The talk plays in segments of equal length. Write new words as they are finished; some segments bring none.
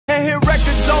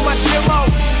on my demo.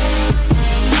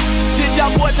 Did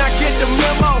y'all boys not get the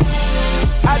memo?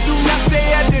 I do not stay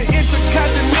at the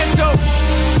Intercontinental,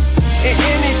 and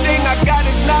anything I got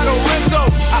is not a rental.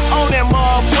 I own that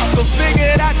motherfucker,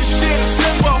 figured out the shit is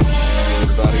simple.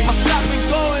 Everybody, I stop it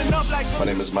going up like. my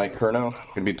name is Mike Curnow. I'm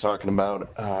going to be talking about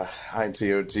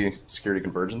IT/OT security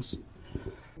convergence.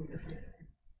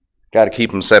 Got to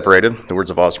keep them separated, the words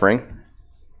of Offspring.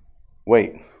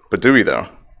 Wait, but do we though?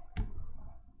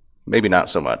 Maybe not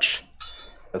so much.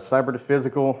 Cyber to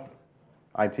physical,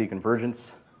 IT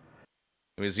convergence.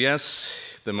 It was,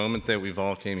 yes, the moment that we've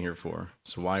all came here for.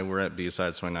 So why we're at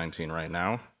B-Sides 2019 right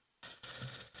now.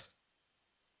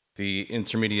 The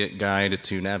intermediate guide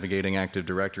to navigating Active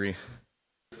Directory.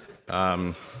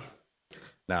 No,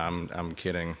 I'm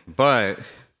kidding. But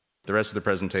the rest of the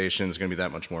presentation is going to be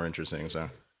that much more interesting, so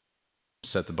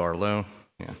set the bar low.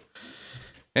 Yeah.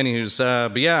 Anywho's,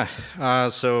 but yeah,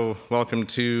 so welcome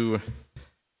to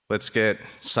Let's Get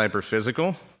Cyber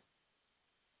Physical.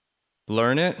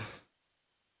 Learn it.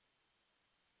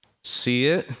 See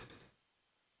it.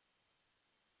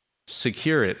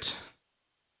 Secure it.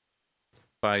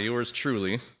 By yours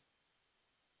truly.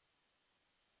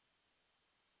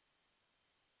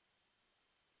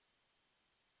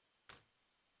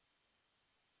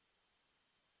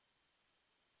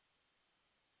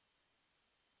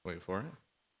 Wait for it.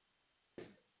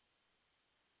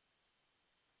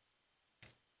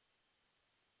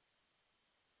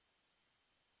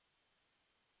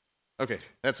 Okay,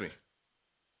 that's me.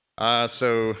 I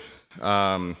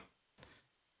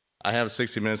have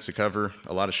 60 minutes to cover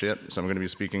a lot of shit, so I'm going to be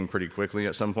speaking pretty quickly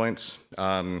at some points. So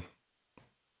I'm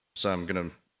going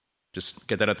to just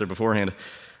get that out there beforehand.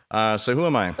 So who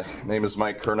am I? My name is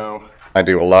Mike Curnow. I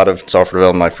do a lot of software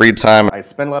development in my free time. I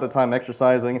spend a lot of time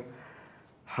exercising.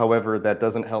 However, that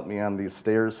doesn't help me on these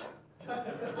stairs.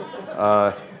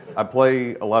 I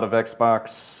play a lot of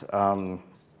Xbox,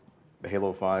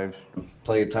 Halo 5.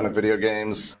 Play a ton of video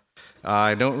games.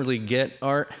 I don't really get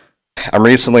art. I'm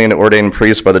recently an ordained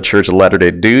priest by the Church of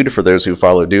Latter-day Dude, for those who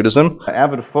follow Dudism. An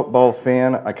avid football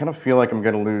fan. I kind of feel like I'm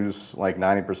going to lose like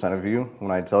 90% of you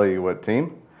when I tell you what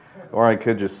team. Or I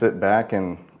could just sit back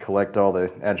and collect all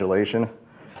the adulation.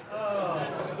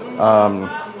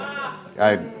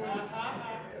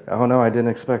 Oh no, I didn't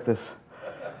expect this.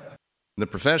 The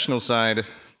professional side,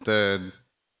 got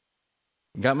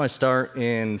my start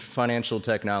in financial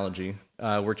technology.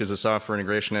 Worked as a software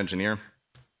integration engineer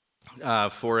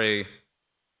for a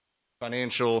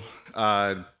financial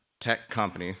tech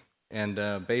company.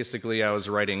 And basically I was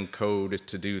writing code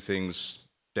to do things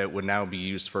that would now be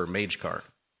used for MageCart,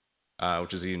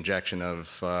 which is the injection of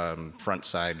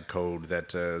front-side code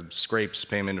that scrapes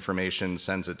payment information,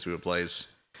 sends it to a place.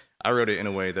 I wrote it in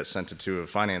a way that sent it to a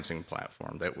financing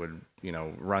platform that would, you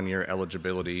know, run your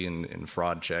eligibility and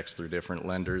fraud checks through different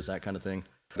lenders, that kind of thing.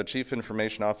 The Chief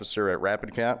Information Officer at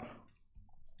RapidCat,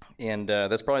 and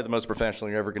that's probably the most professional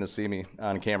you're ever going to see me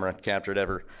on camera captured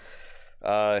ever.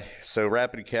 So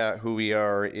RapidCat, who we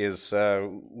are, is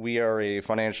we are a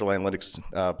financial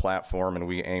analytics platform, and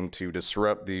we aim to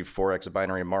disrupt the Forex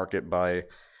binary market by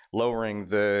lowering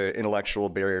the intellectual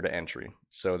barrier to entry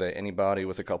so that anybody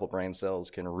with a couple brain cells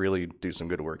can really do some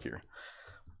good work here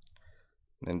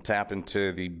and tap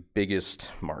into the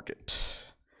biggest market.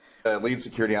 Lead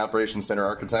security operations center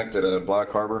architect at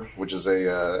Black Harbor, which is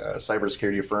a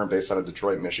cybersecurity firm based out of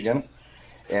Detroit, Michigan.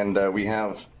 And we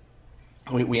have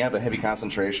a heavy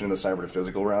concentration in the cyber to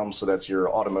physical realm, so that's your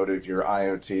automotive, your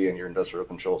IoT, and your industrial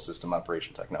control system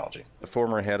operation technology. The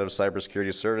former head of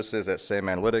cybersecurity services at SAM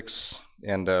Analytics,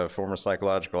 and former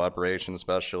psychological operations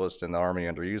specialist in the Army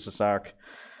under USASOC.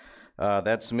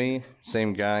 That's me,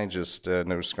 same guy, just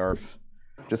no scarf.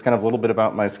 Just kind of a little bit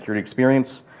about my security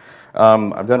experience.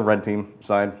 I've done red team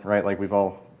side, right? Like we've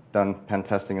all done pen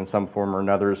testing in some form or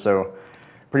another, so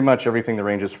pretty much everything that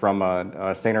ranges from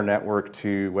a standard network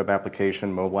to web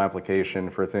application, mobile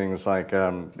application for things like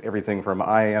everything from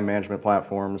IAM management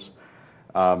platforms,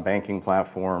 banking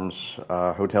platforms,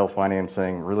 hotel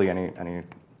financing, really any,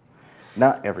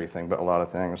 not everything, but a lot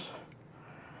of things.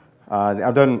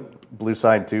 I've done blue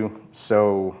side too,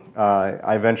 so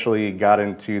I eventually got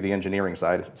into the engineering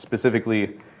side,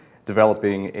 specifically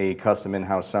developing a custom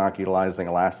in-house SOC utilizing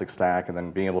Elastic and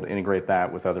then being able to integrate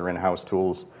that with other in-house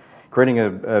tools, creating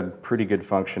a pretty good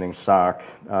functioning SOC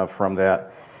from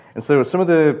that. And so some of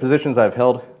the positions I've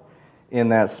held in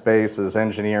that space is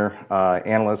engineer,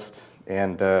 analyst,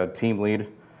 and team lead.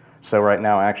 So right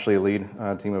now I actually lead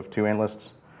a team of 2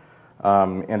 analysts.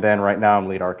 And then right now I'm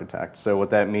lead architect. So what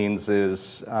that means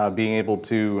is being able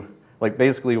to, like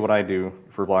basically what I do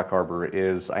for Black Harbor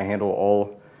is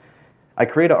I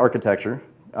create an architecture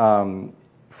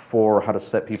for how to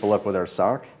set people up with our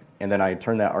SOC, and then I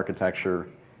turn that architecture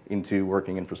into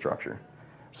working infrastructure.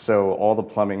 So all the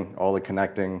plumbing, all the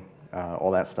connecting,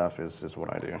 all that stuff is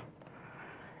what I do.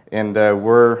 And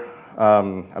where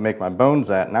I make my bones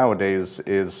at nowadays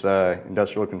is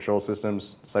industrial control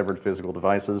systems, cyber physical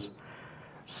devices.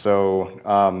 So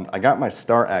I got my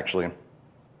start actually.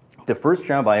 The first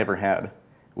job I ever had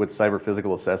with cyber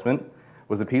physical assessment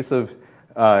was a piece of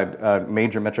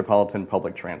major metropolitan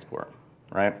public transport,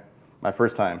 right? My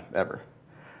first time ever.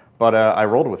 But I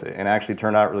rolled with it and it actually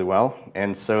turned out really well.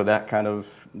 And so that kind of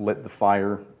lit the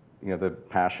fire, the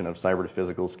passion of cyber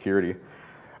physical security.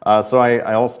 So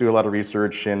I also do a lot of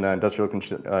research in industrial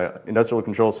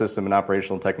control system and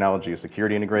operational technology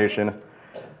security integration.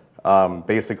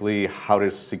 Basically, how to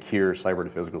secure cyber to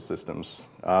physical systems.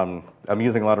 I'm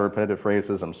using a lot of repetitive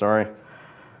phrases, I'm sorry,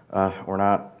 or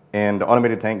not. And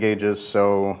automated tank gauges,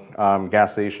 so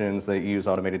gas stations that use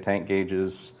automated tank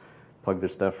gauges plug their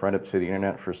stuff right up to the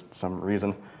internet for some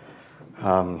reason.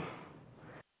 What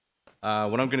I'm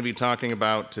going to be talking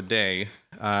about today,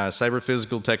 cyber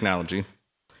physical technology,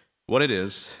 what it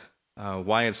is,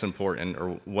 why it's important,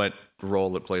 or what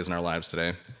role it plays in our lives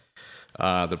today.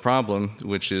 The problem,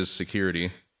 which is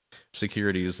security.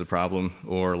 Security is the problem,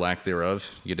 or lack thereof,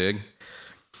 you dig?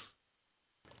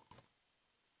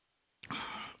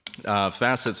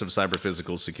 Facets of cyber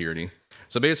physical security.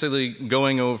 So basically,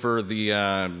 going over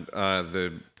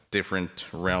the different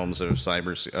realms of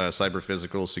cyber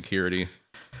physical security.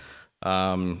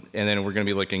 And then we're going to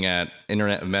be looking at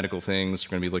Internet of Medical Things.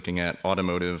 We're going to be looking at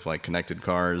automotive, like connected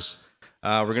cars.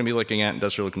 We're going to be looking at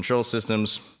industrial control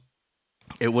systems.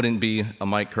 It wouldn't be a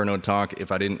Mike Curnow talk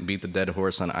if I didn't beat the dead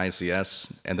horse on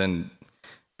ICS and then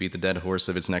beat the dead horse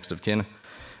of its next of kin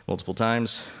multiple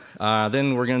times.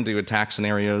 Then we're going to do attack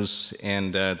scenarios,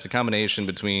 and it's a combination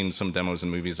between some demos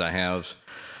and movies I have,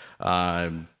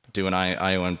 doing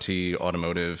IOMT,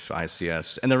 automotive,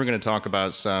 ICS, and then we're going to talk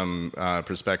about some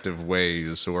perspective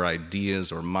ways or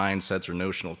ideas or mindsets or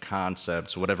notional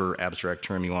concepts, whatever abstract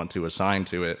term you want to assign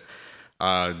to it,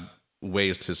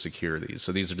 ways to secure these.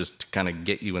 So these are just to kind of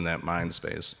get you in that mind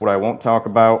space. What I won't talk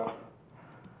about,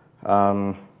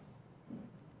 can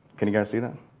you guys see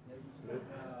that?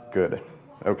 Good.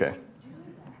 Okay.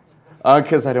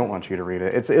 Because I don't want you to read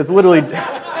it. It's literally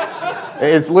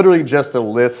it's literally just a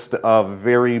list of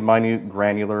very minute,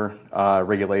 granular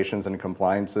regulations and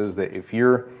compliances that if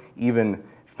you're even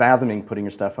fathoming putting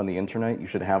your stuff on the internet, you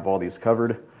should have all these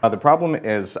covered. The problem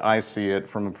is, I see it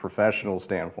from a professional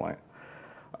standpoint.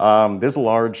 There's a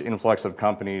large influx of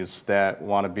companies that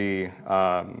want to be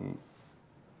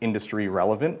industry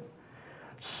relevant.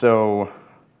 So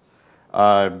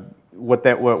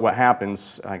what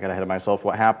happens, I got ahead of myself,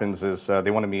 what happens is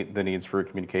they want to meet the needs for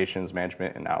communications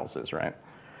management analysis, right?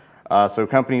 So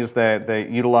companies that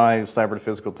utilize cyber to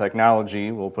physical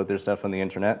technology will put their stuff on the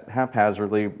internet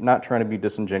haphazardly, not trying to be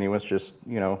disingenuous, just,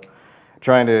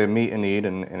 trying to meet a need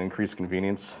and increase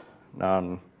convenience.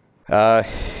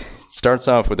 Starts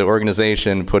off with the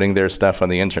organization putting their stuff on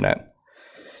the internet.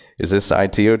 Is this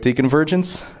IT-OT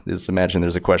convergence? Just imagine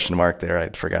there's a question mark there. I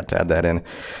forgot to add that in.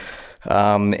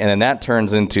 And then that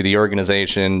turns into the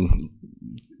organization.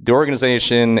 The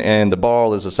organization and the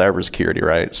ball is a cybersecurity,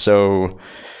 right? So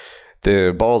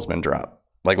the ball's been dropped.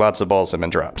 Like lots of balls have been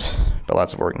dropped by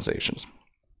lots of organizations.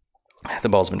 The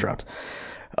ball's been dropped.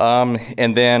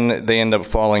 And then they end up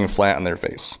falling flat on their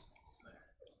face.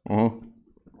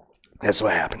 That's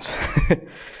what happens.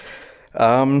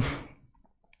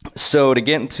 So to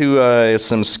get into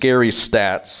some scary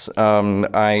stats,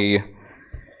 I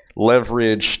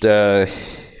leveraged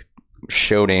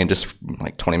Shodan just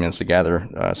like 20 minutes to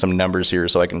gather some numbers here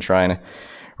so I can try and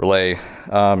relay.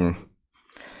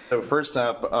 So first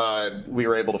up, we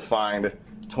were able to find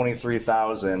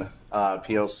 23,000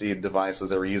 PLC devices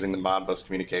that were using the Modbus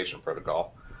communication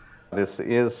protocol. This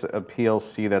is a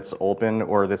PLC that's open,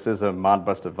 or this is a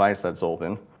Modbus device that's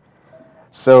open.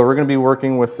 So we're going to be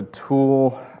working with the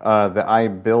tool that I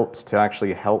built to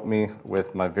actually help me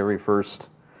with my very first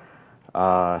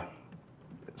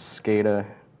SCADA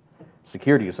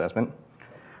security assessment.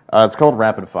 It's called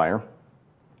Rapid Fire.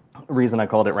 The reason I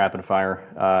called it Rapid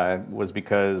Fire was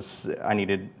because I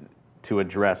needed to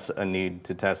address a need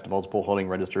to test multiple holding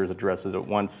registers addresses at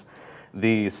once.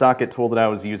 The socket tool that I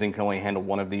was using can only handle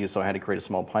one of these, so I had to create a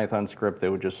small Python script that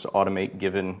would just automate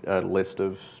given a list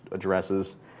of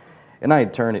addresses. And I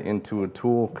had turned it into a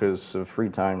tool because of free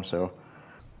time, so.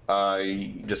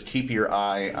 Just keep your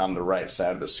eye on the right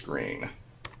side of the screen.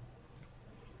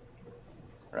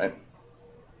 Right?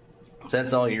 So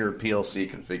that's all your PLC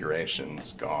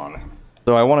configurations gone.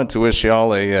 So I wanted to wish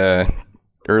y'all a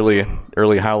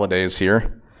early holidays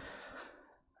here.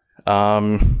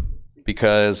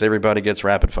 because everybody gets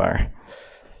rapid fire.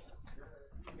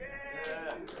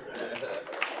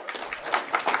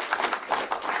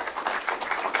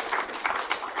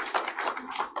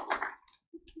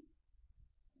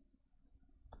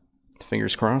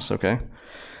 Fingers crossed. Okay,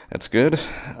 that's good.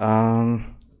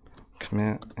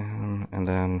 Commit and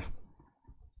then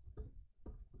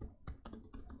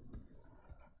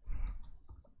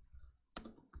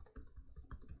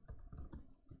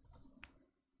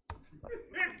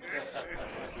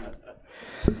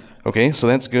okay, so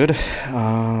that's good.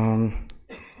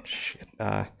 Shit.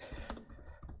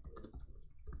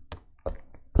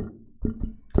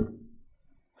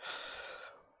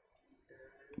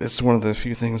 This is one of the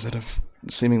few things that have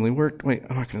seemingly worked. Wait,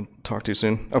 I'm not going to talk too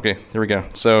soon. Okay, there we go.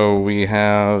 So we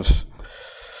have,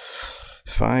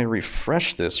 if I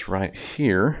refresh this right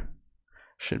here,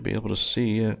 should be able to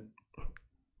see it.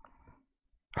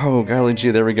 Oh, golly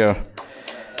gee, there we go.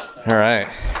 All right.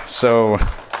 So,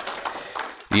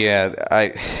 yeah,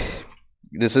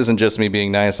 this isn't just me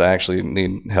being nice. I actually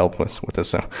need help with this.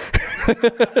 So.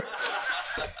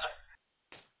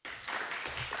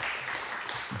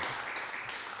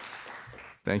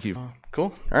 Thank you.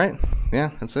 Cool. All right.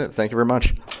 Yeah, that's it. Thank you very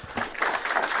much.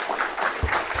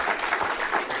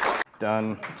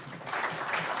 Done.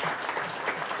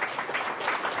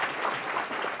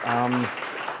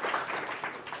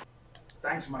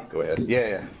 Thanks, Mike. Go ahead.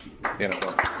 Yeah. Yeah, no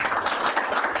problem.